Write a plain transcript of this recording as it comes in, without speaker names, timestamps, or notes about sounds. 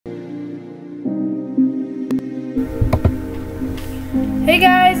Hey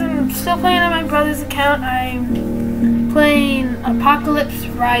guys, I'm still playing on my brother's account. I'm playing Apocalypse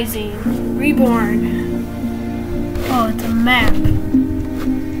Rising, Reborn. Oh, it's a map.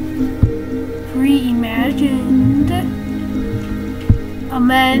 Reimagined.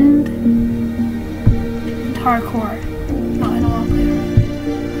 Amend. Hardcore. No, I don't want to play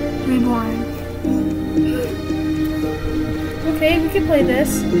that. Reborn. Okay, we can play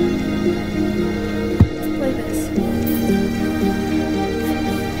this. Let's play this.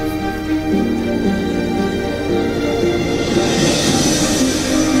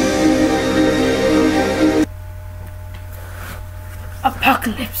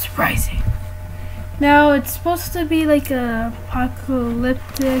 Apocalypse Rising. Now it's supposed to be like a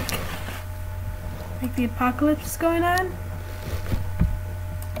apocalyptic, like the apocalypse is going on.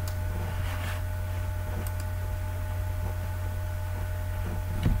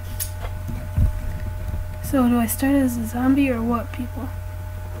 So do I start as a zombie or what, people?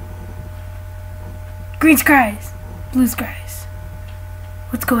 Green skies, blue skies.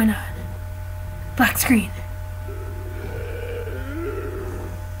 What's going on? Black screen.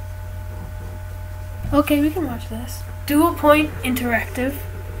 Okay, we can watch this. Dual Point Interactive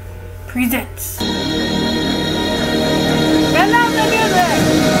presents. Turn down the music!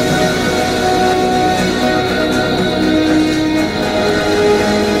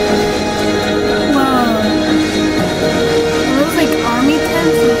 Wow. Are those like army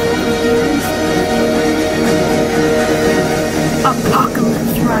tents with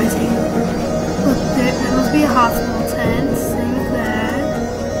Apocalypse Rising. Look, there must be a hospital tent. Same with that.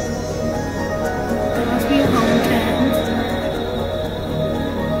 Home tent.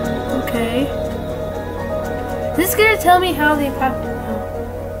 Okay. This is gonna tell me how the apocalypse. Oh.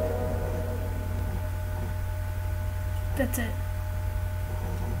 That's it.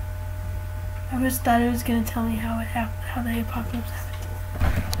 I just thought it was gonna tell me how the apocalypse happened.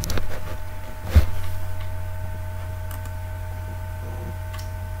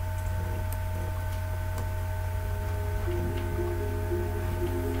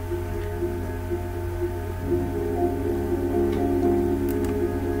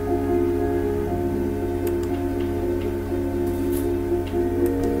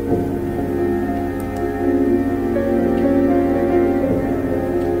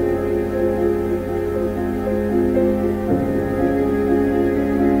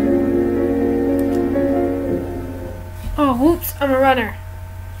 Oh, whoops, I'm a runner.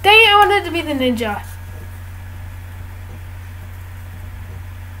 Dang it, I wanted to be the ninja.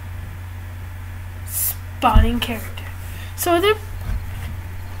 Spawning character. So they're...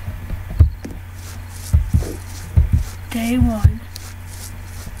 Day 1.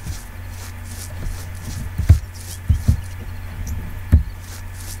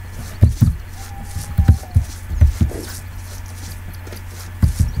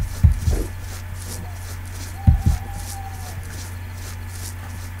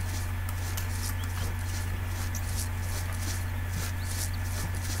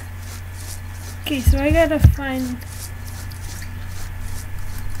 Okay, so I gotta find...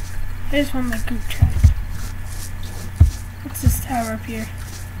 I just want my group chat. What's this tower up here?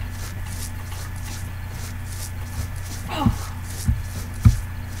 Oh!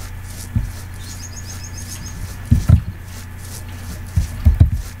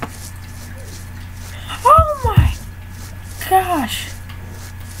 Oh my gosh!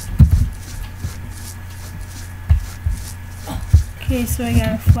 Okay, so I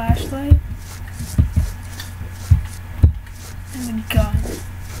got a flashlight. And a gun.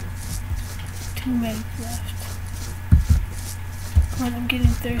 2 megs left. Come on, I'm getting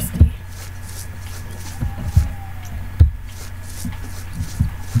thirsty.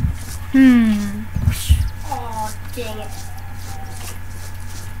 Oh, dang it.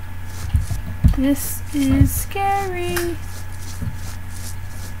 This is scary.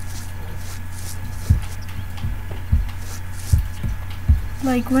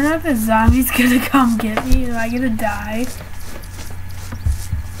 Like, when are the zombies gonna come get me? Am I gonna die?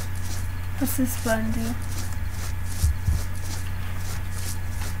 What's this button do?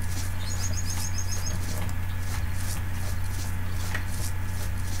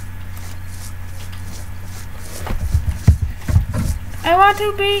 I want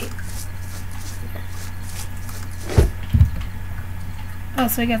to be... Oh,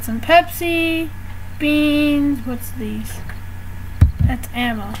 so I got some Pepsi, beans, what's these? That's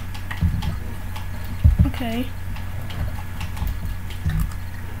ammo. Okay.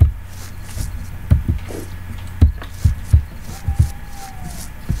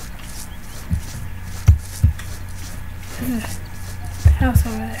 House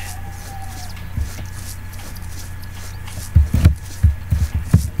over there.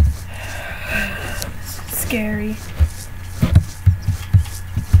 scary.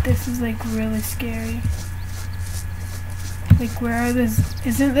 This is like really scary. Like where are this?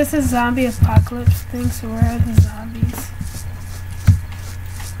 Isn't this a zombie apocalypse thing? So where are the zombies?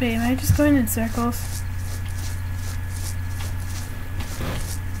 Wait, am I just going in circles?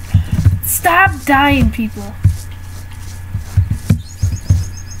 Stop dying, people.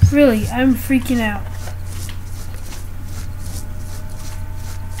 Really, I'm freaking out.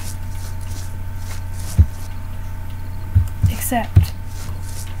 Accept.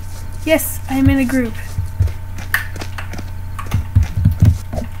 Yes, I'm in a group.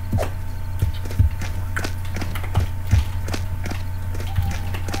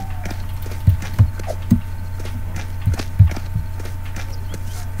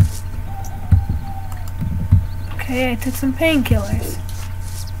 Okay, I took some painkillers.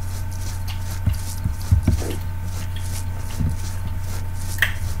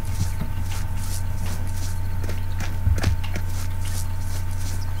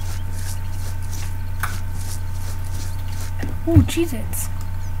 Ooh, Cheez-Its.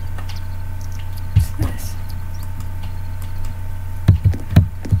 What's this?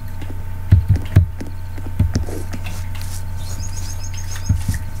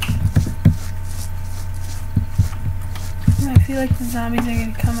 I feel like the zombies are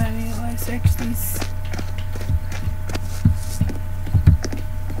gonna come at me while I search these.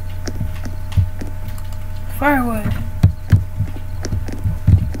 Firewood.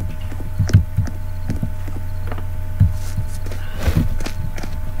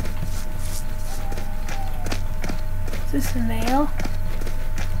 Is this a nail?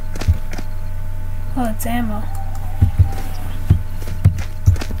 Oh, it's ammo.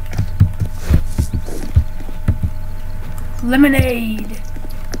 Lemonade.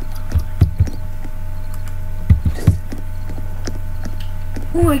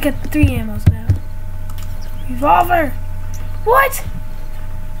 Ooh, I got 3 ammos now. Revolver. What?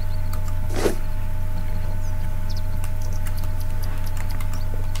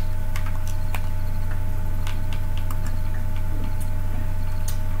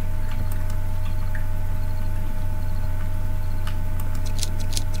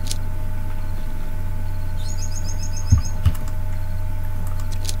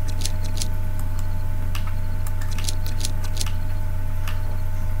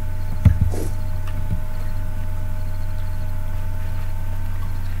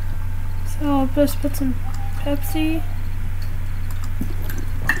 So I'll just put some Pepsi.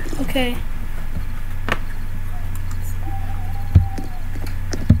 Okay.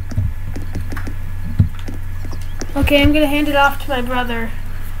 Okay, I'm gonna hand it off to my brother,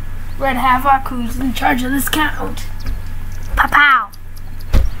 Redhavoc, who's in charge of this count. Pow!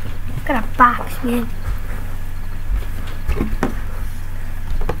 Got a box, man.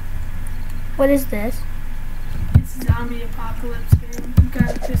 What is this? It's a zombie apocalypse game. You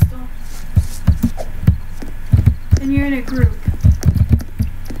got a pistol. And you're in a group.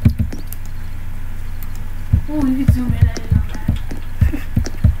 Oh, you can zoom in. I didn't know that.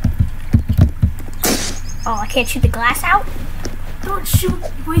 Oh, I can't shoot the glass out? Don't shoot.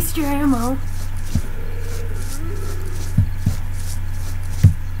 Waste your ammo.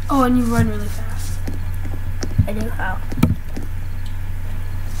 Oh, and you run really fast. I do. How?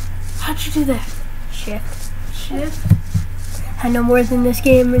 How'd you do that? Shift. Shift? I know more than this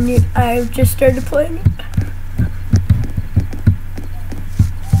game, and I've just started playing it.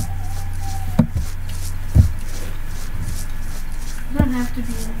 You don't have to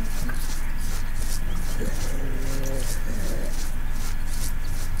be in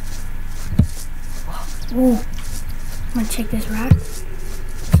it. Ooh. I'm gonna check this rock.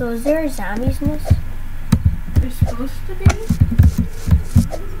 So is there zombies in this? There's supposed to be?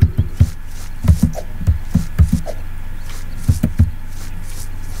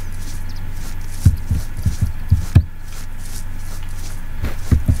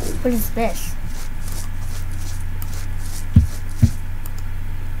 What is this?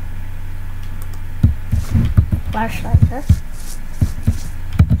 Flashlight, huh?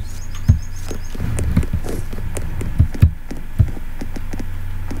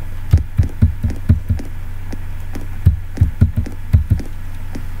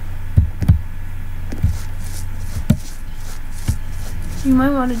 You might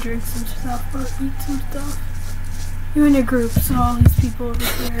want to drink some stuff or eat some stuff. You're in a group, so all these people over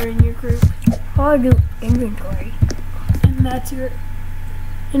here are in your group. How do I do inventory? And that's your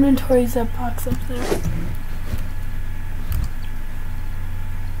inventory's that box up there.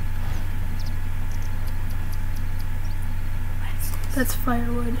 That's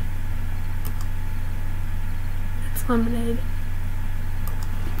firewood. That's lemonade.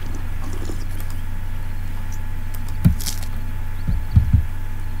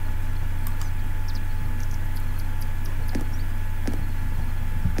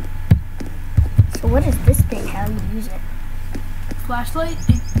 what is this thing? How do you use it? Flashlight,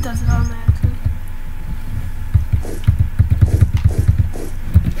 it does it automatically.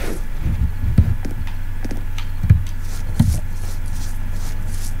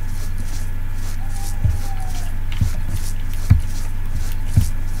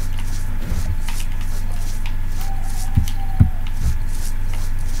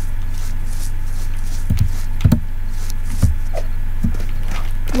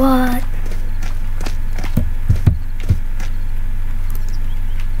 What?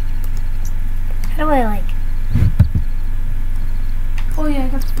 How do I like? Oh yeah, I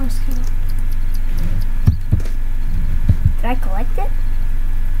got the first kill. Did I collect it?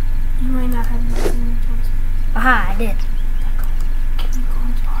 You might not have enough in your tools. Aha, I did. Can you go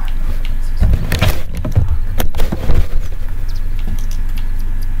into our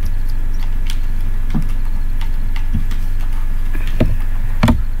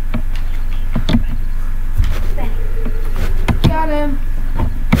Got him.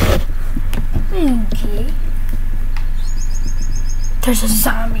 Okay. There's a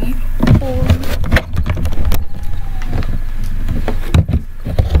zombie.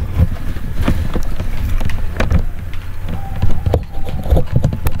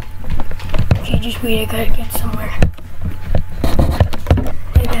 Okay, just wait, I gotta get somewhere.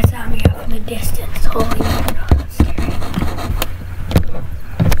 Hey, that zombie up in the distance. Holy no, that's scary.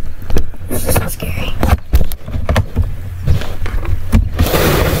 This is so scary.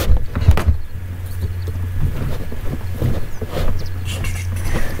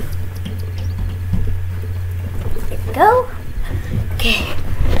 Go. Okay.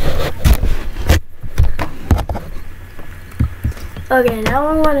 Okay, now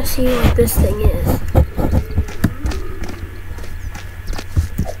I want to see what this thing is.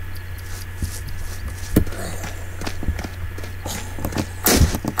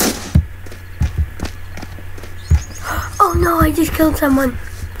 Oh no, I just killed someone.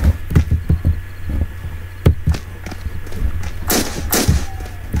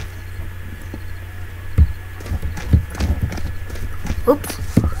 Oops.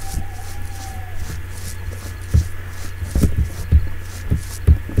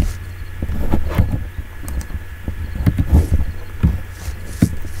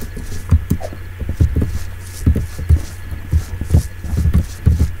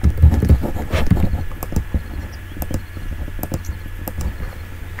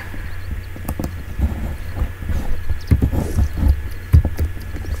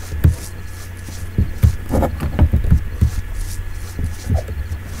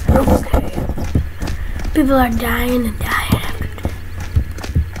 Okay. People are dying and dying after this.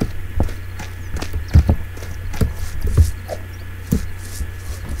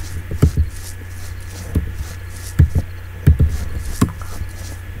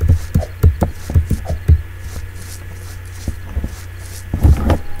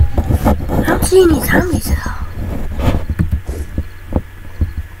 I don't see any zombies though.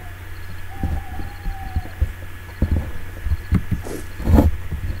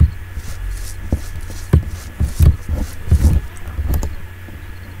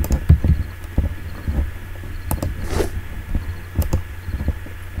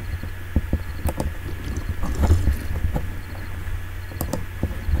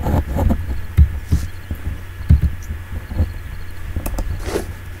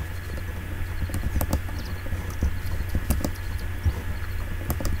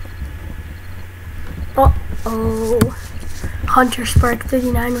 Oh, Hunter Spark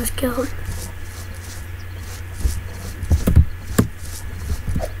 39 was killed.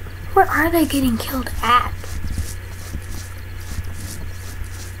 Where are they getting killed at?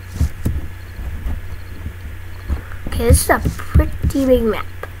 Okay, this is a pretty big map.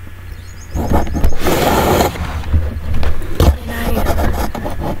 And I am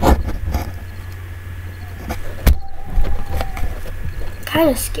kind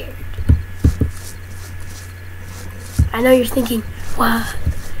of scared. I know you're thinking, wow,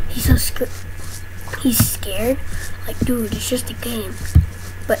 he's so scared. He's scared? Like, dude, it's just a game.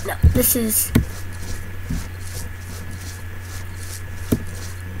 But no, this is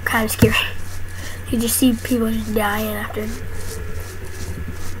kind of scary. You just see people just dying after. Is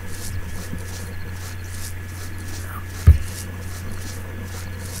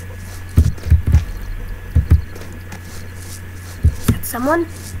that someone?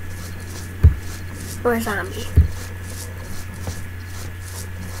 Or a zombie?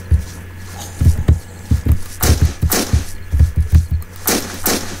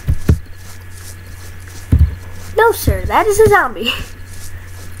 No, sir, that is a zombie.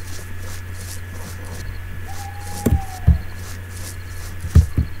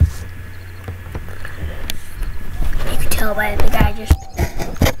 tell by the guy just. I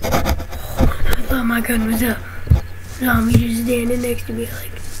thought my gun was up. Zombie just standing next to me like.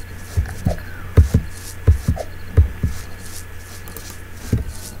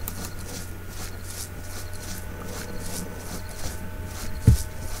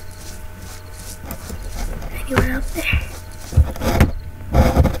 Anyone out there?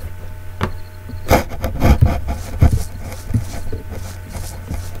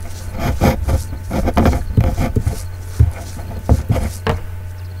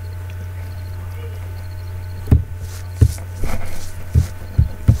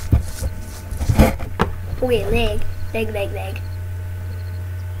 Wait, leg.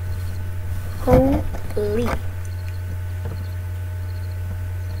 Holy.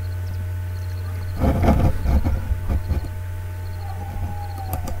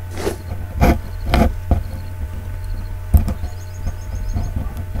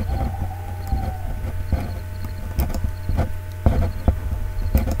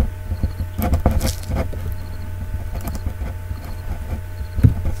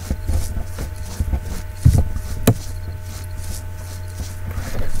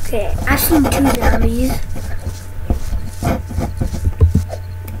 Okay, I've seen 2 zombies.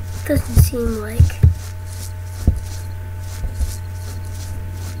 Doesn't seem like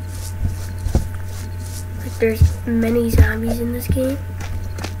there's many zombies in this game.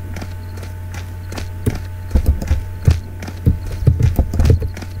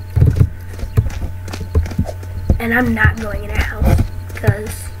 And I'm not going in a house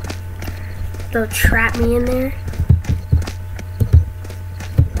because they'll trap me in there.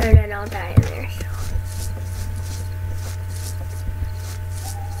 And then I'll die in there, so.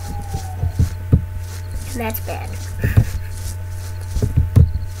 And that's bad.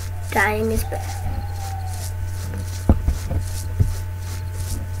 Dying is bad.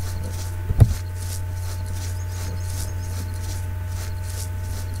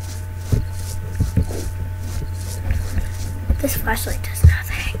 This flashlight does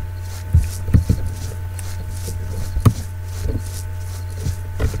nothing.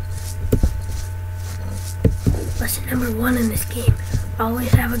 Lesson number 1 in this game, always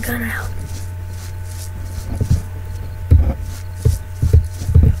have a gun out.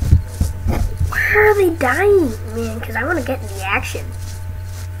 Where are they dying, man? Because I want to get in the action.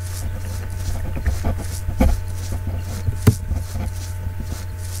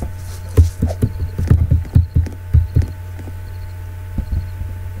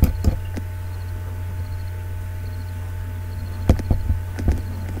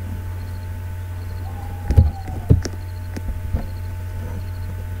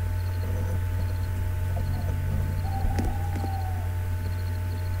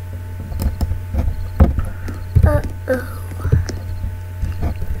 Uh-oh.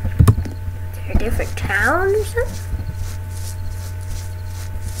 Is there a different town or something?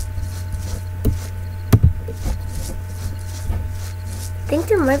 I think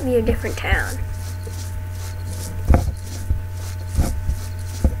there might be a different town.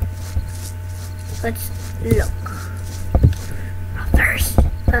 Let's look. Oh, thirst.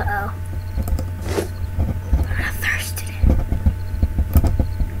 Uh-oh. I'm not thirsty.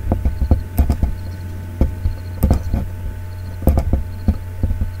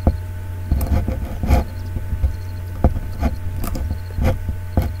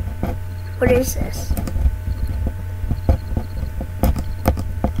 What is this?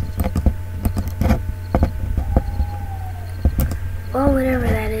 Well, whatever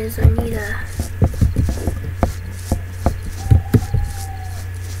that is, I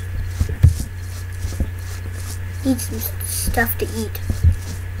need some stuff to eat.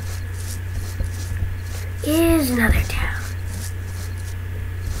 Here's another town.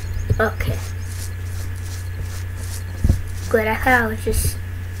 Okay. Good, I thought I was just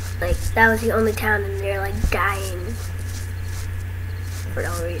like, that was the only town and they're like dying for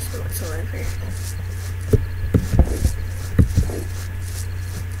no reason whatsoever.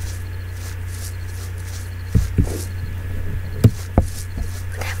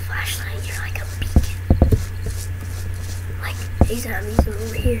 With that flashlight, you're like a beacon. Like, hey zombies, I'm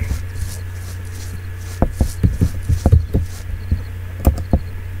over here.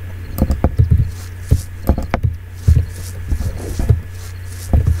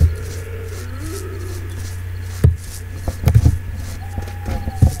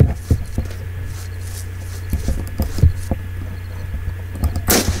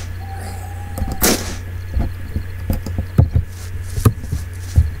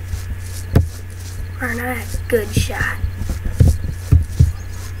 Aren't I a good shot?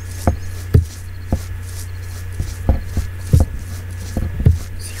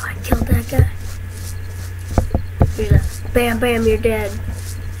 See how I killed that guy? Here's a Bam, bam, you're dead.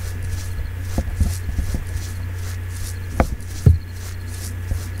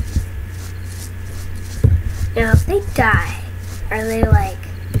 Now, if they die, are they like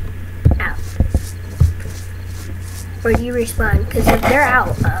out? Or do you respawn? Because if they're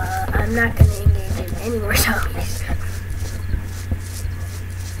out, I'm not going to engage in any more zombies.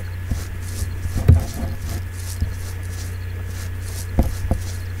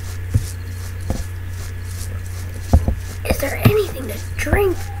 Is there anything to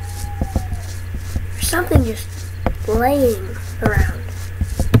drink? Or something just laying around?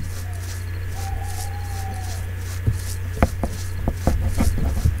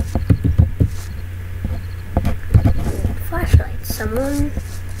 Flashlight, someone?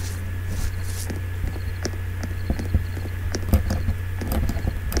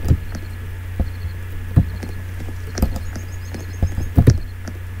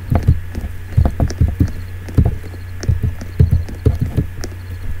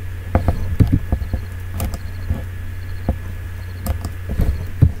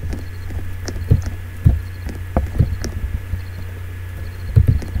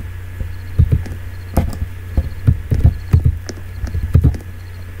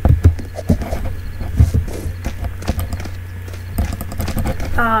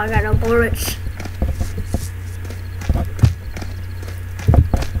 Oh, I got no bullets.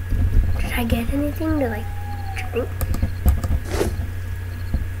 Did I get anything to like drink?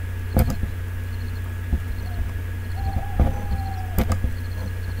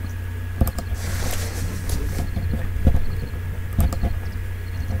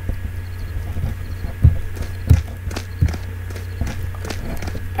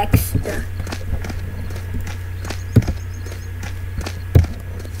 Extra.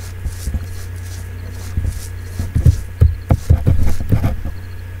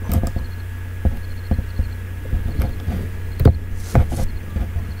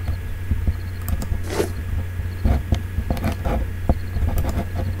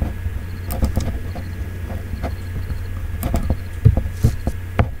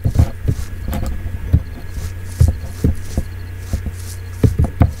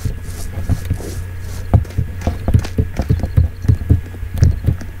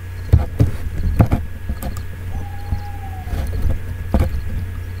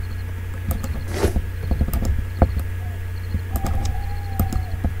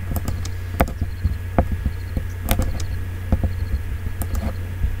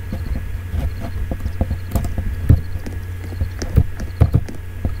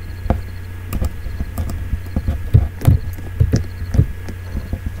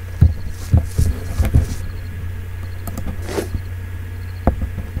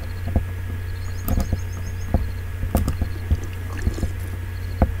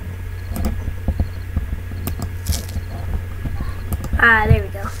 Ah, there we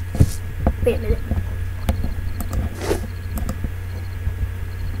go. Wait a minute.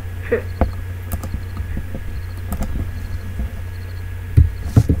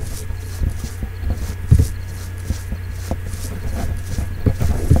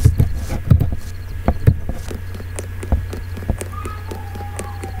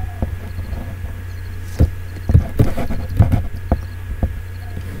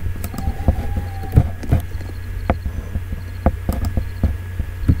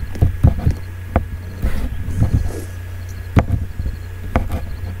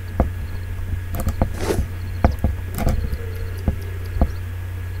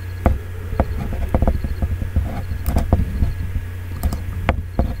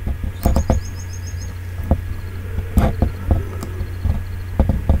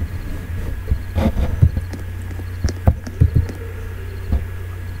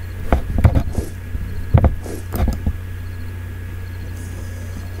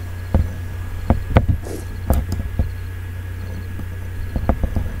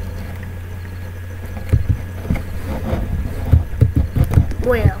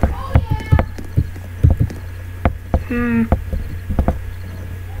 Well.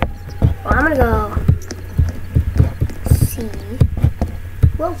 Well, I'm gonna go see.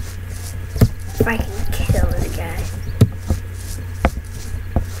 Whoa. If I can kill this guy.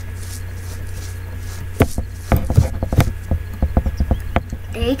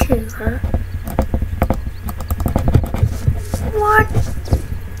 Day 2, huh? What?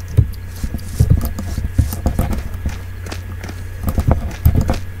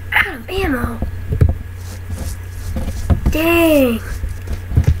 Out of ammo. Dang.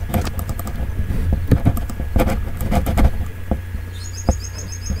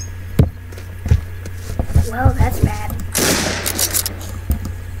 Well, that's bad.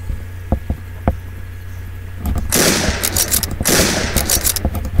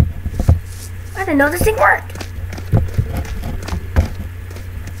 didn't know this thing worked.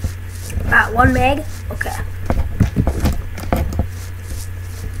 1 meg? Okay.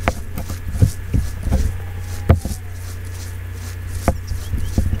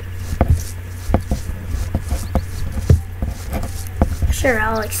 Sure,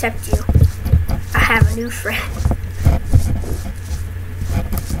 I'll accept you. I have a new friend.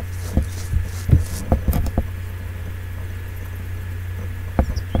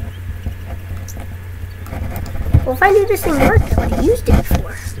 Well, if I knew this thing worked, I would have used it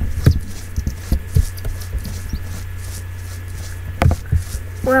before.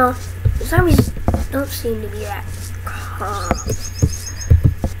 Well, the zombies don't seem to be that calm.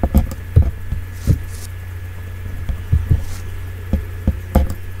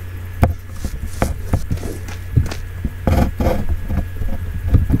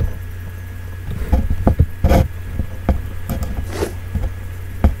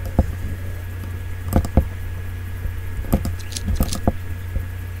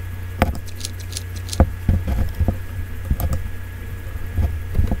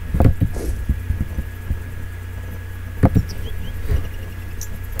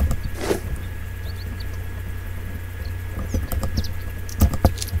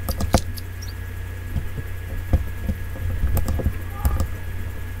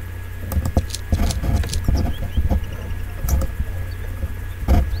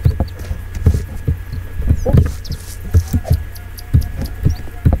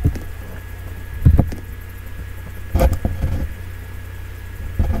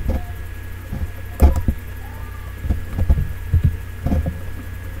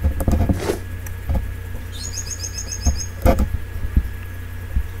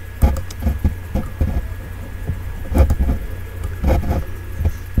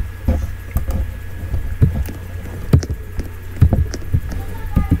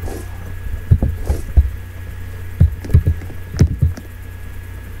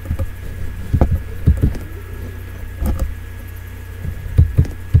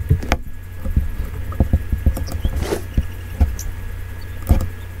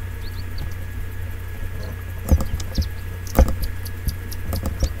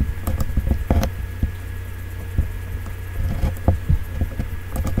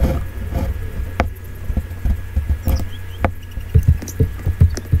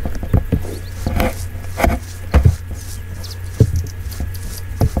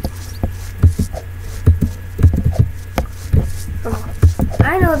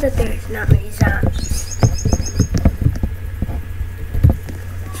 I know that there's not many zombies.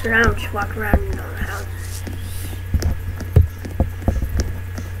 So now I'm just walking around in all the houses.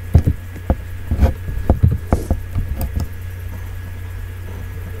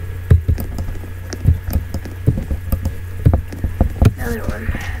 Another one.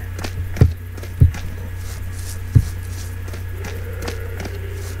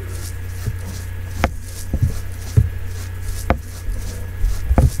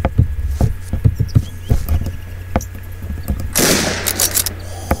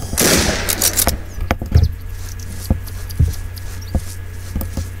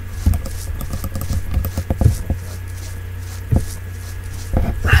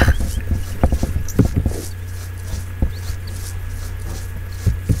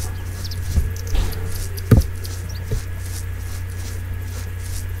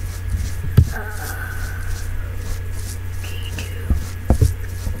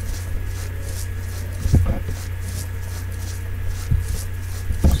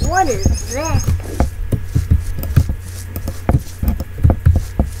 What is that?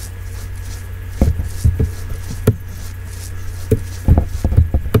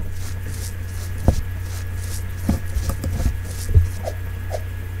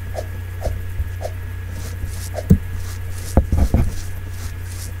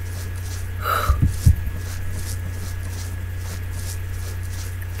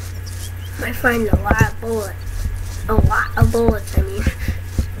 I find a lot of bullets. A lot of bullets, I mean.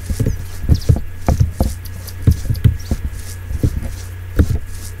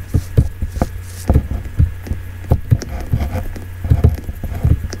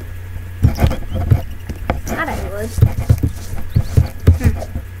 Thought I would.